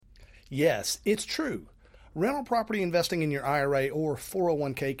Yes, it's true. Rental property investing in your IRA or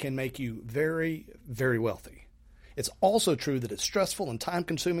 401k can make you very, very wealthy. It's also true that it's stressful and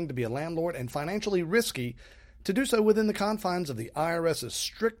time-consuming to be a landlord and financially risky to do so within the confines of the IRS's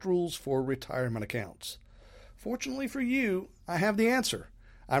strict rules for retirement accounts. Fortunately for you, I have the answer.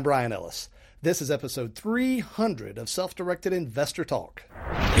 I'm Brian Ellis. This is episode 300 of Self-Directed Investor Talk.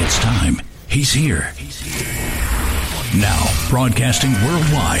 It's time. He's here. Now, broadcasting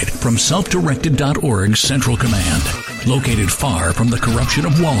worldwide from selfdirected.org's Central Command. Located far from the corruption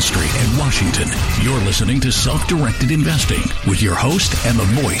of Wall Street and Washington, you're listening to Self-Directed Investing with your host and the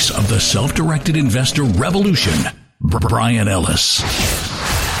voice of the self-directed investor revolution, Brian Ellis.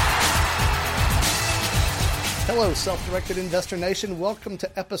 Hello, Self-Directed Investor Nation. Welcome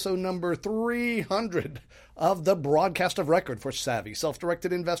to episode number 300 of the broadcast of record for savvy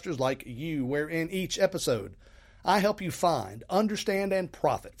self-directed investors like you, where in each episode, I help you find, understand, and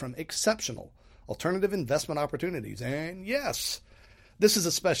profit from exceptional alternative investment opportunities. And yes, this is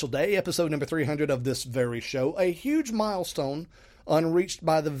a special day, episode number 300 of this very show, a huge milestone unreached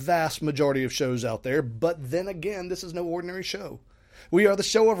by the vast majority of shows out there. But then again, this is no ordinary show. We are the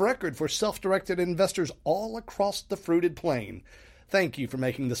show of record for self-directed investors all across the fruited plain. Thank you for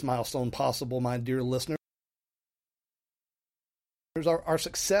making this milestone possible, my dear listeners. Our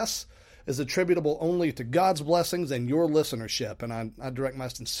success is attributable only to God's blessings and your listenership, and I direct my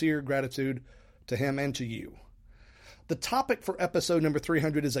sincere gratitude to Him and to you. The topic for episode number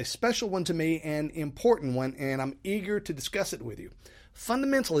 300 is a special one to me, an important one, and I'm eager to discuss it with you.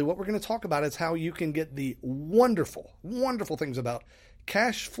 Fundamentally, what we're going to talk about is how you can get the wonderful, wonderful things about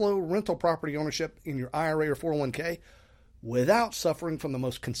cash flow rental property ownership in your IRA or 401k without suffering from the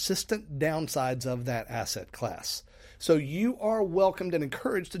most consistent downsides of that asset class. So you are welcomed and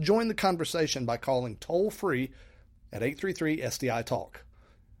encouraged to join the conversation by calling toll-free at 833-SDI-TALK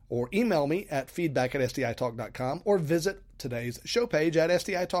or email me at feedback@sditalk.com or visit today's show page at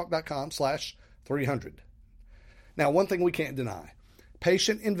sditalk.com/300. Now, one thing we can't deny,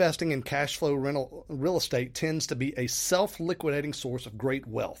 patient investing in cash flow rental real estate tends to be a self-liquidating source of great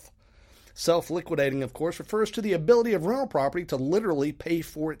wealth. Self-liquidating, of course, refers to the ability of rental property to literally pay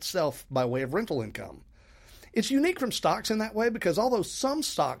for itself by way of rental income. It's unique from stocks in that way because although some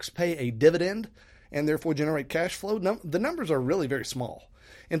stocks pay a dividend and therefore generate cash flow, the numbers are really very small.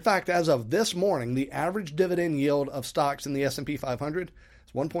 In fact, as of this morning, the average dividend yield of stocks in the S&P 500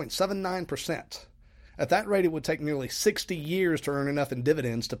 is 1.79%. At that rate, it would take nearly 60 years to earn enough in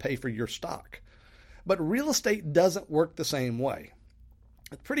dividends to pay for your stock. But real estate doesn't work the same way.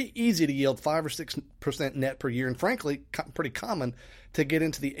 It's pretty easy to yield 5 or 6% net per year, and frankly, pretty common to get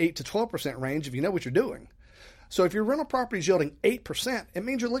into the 8 to 12% range if you know what you're doing. So if your rental property is yielding 8%, it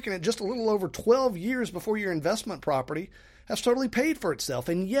means you're looking at just a little over 12 years before your investment property has totally paid for itself,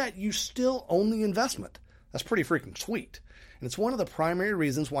 and yet you still own the investment. That's pretty freaking sweet. And it's one of the primary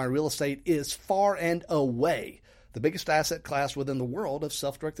reasons why real estate is far and away the biggest asset class within the world of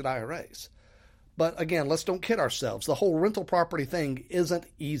self-directed IRAs. But again, let's don't kid ourselves. The whole rental property thing isn't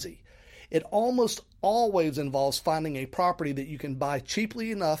easy. It almost always involves finding a property that you can buy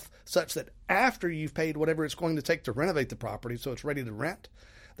cheaply enough such that after you've paid whatever it's going to take to renovate the property so it's ready to rent,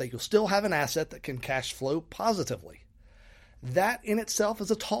 that you'll still have an asset that can cash flow positively. That in itself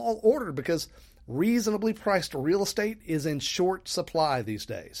is a tall order because reasonably priced real estate is in short supply these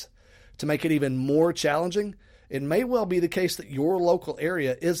days. To make it even more challenging, it may well be the case that your local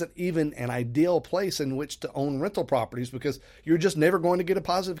area isn't even an ideal place in which to own rental properties because you're just never going to get a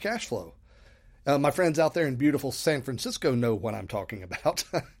positive cash flow. My friends out there in beautiful San Francisco know what I'm talking about.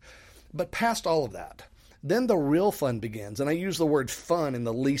 But past all of that, then the real fun begins. And I use the word fun in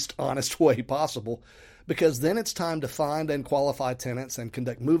the least honest way possible because then it's time to find and qualify tenants and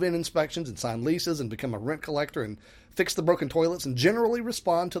conduct move-in inspections and sign leases and become a rent collector and fix the broken toilets and generally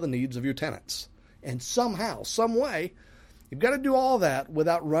respond to the needs of your tenants. And somehow, some way, you've got to do all that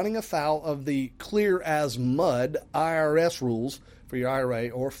without running afoul of the clear as mud IRS rules for your IRA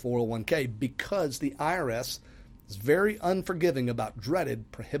or 401k because the IRS is very unforgiving about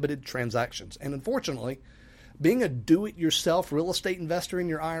dreaded prohibited transactions. And unfortunately, being a do-it-yourself real estate investor in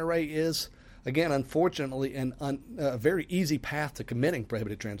your IRA is, again, unfortunately, a very easy path to committing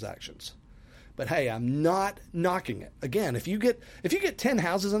prohibited transactions. But hey, I'm not knocking it. Again, if you get 10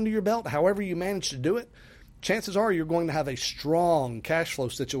 houses under your belt, however you manage to do it, chances are you're going to have a strong cash flow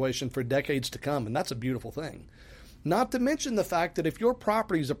situation for decades to come, and that's a beautiful thing. Not to mention the fact that if your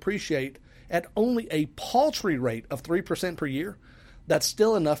properties appreciate at only a paltry rate of 3% per year, that's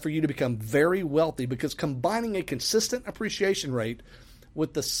still enough for you to become very wealthy because combining a consistent appreciation rate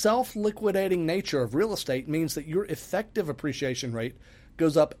with the self-liquidating nature of real estate means that your effective appreciation rate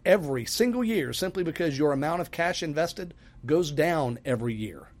goes up every single year simply because your amount of cash invested goes down every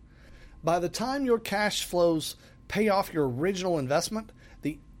year. By the time your cash flows pay off your original investment,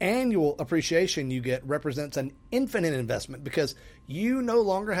 the annual appreciation you get represents an infinite investment because you no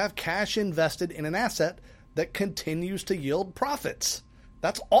longer have cash invested in an asset that continues to yield profits.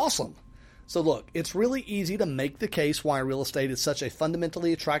 That's awesome. So look, it's really easy to make the case why real estate is such a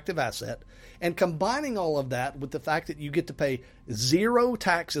fundamentally attractive asset, and combining all of that with the fact that you get to pay zero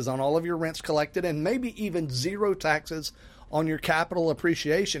taxes on all of your rents collected and maybe even zero taxes on your capital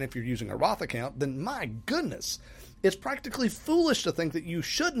appreciation if you're using a Roth account, then my goodness, it's practically foolish to think that you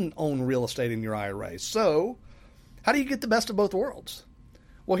shouldn't own real estate in your IRA. So, how do you get the best of both worlds?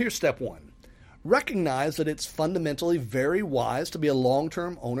 Well, here's step one. Recognize that it's fundamentally very wise to be a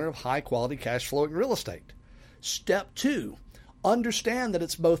long-term owner of high-quality cash-flowing real estate. Step two, understand that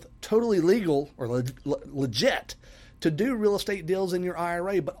it's both totally legal or legit to do real estate deals in your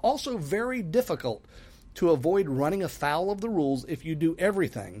IRA, but also very difficult to avoid running afoul of the rules if you do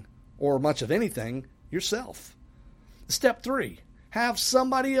everything, or much of anything, yourself. Step three, have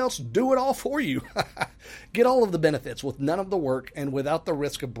somebody else do it all for you. Get all of the benefits with none of the work and without the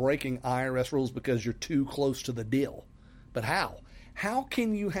risk of breaking IRS rules because you're too close to the deal. But how? How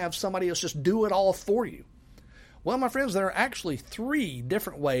can you have somebody else just do it all for you? Well, my friends, there are actually 3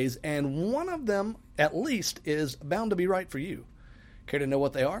 different ways, and one of them, at least, is bound to be right for you. Care to know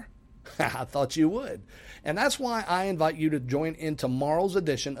what they are? I thought you would. And that's why I invite you to join in tomorrow's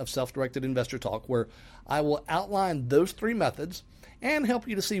edition of Self-Directed Investor Talk, where I will outline those 3 methods and help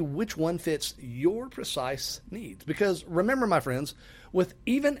you to see which one fits your precise needs. Because remember, my friends, with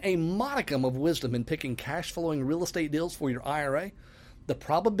even a modicum of wisdom in picking cash-flowing real estate deals for your IRA, the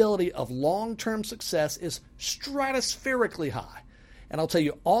probability of long-term success is stratospherically high. And I'll tell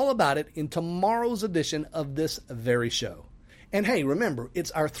you all about it in tomorrow's edition of this very show. And hey, remember,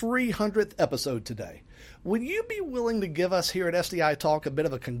 it's our 300th episode today. Would you be willing to give us here at SDI Talk a bit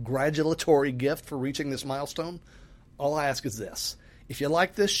of a congratulatory gift for reaching this milestone? All I ask is this. If you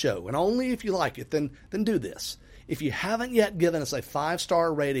like this show, and only if you like it, then do this. If you haven't yet given us a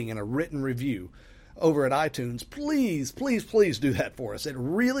 5-star rating and a written review over at iTunes, please do that for us. It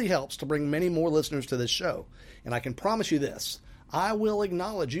really helps to bring many more listeners to this show. And I can promise you this, I will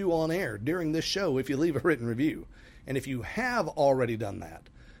acknowledge you on air during this show if you leave a written review. And if you have already done that,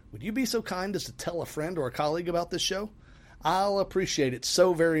 would you be so kind as to tell a friend or a colleague about this show? I'll appreciate it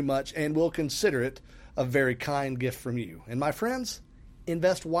so very much and will consider it a very kind gift from you. And my friends,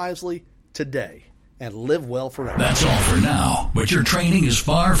 invest wisely today and live well forever. That's all for now, but your training is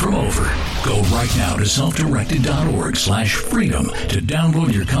far from over. Go right now to selfdirected.org/freedom to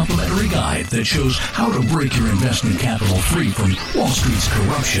download your complimentary guide that shows how to break your investment capital free from Wall Street's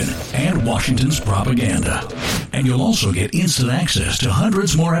corruption and Washington's propaganda. And you'll also get instant access to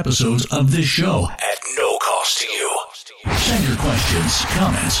hundreds more episodes of this show at no cost to you. Send your questions,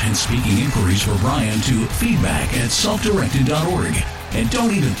 comments, and speaking inquiries for Brian to feedback@selfdirected.org. And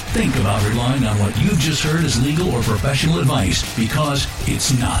don't even think about relying on what you've just heard as legal or professional advice, because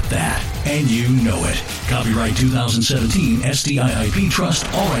it's not that. And you know it. Copyright 2017 SDIIP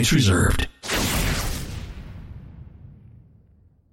Trust, all rights reserved.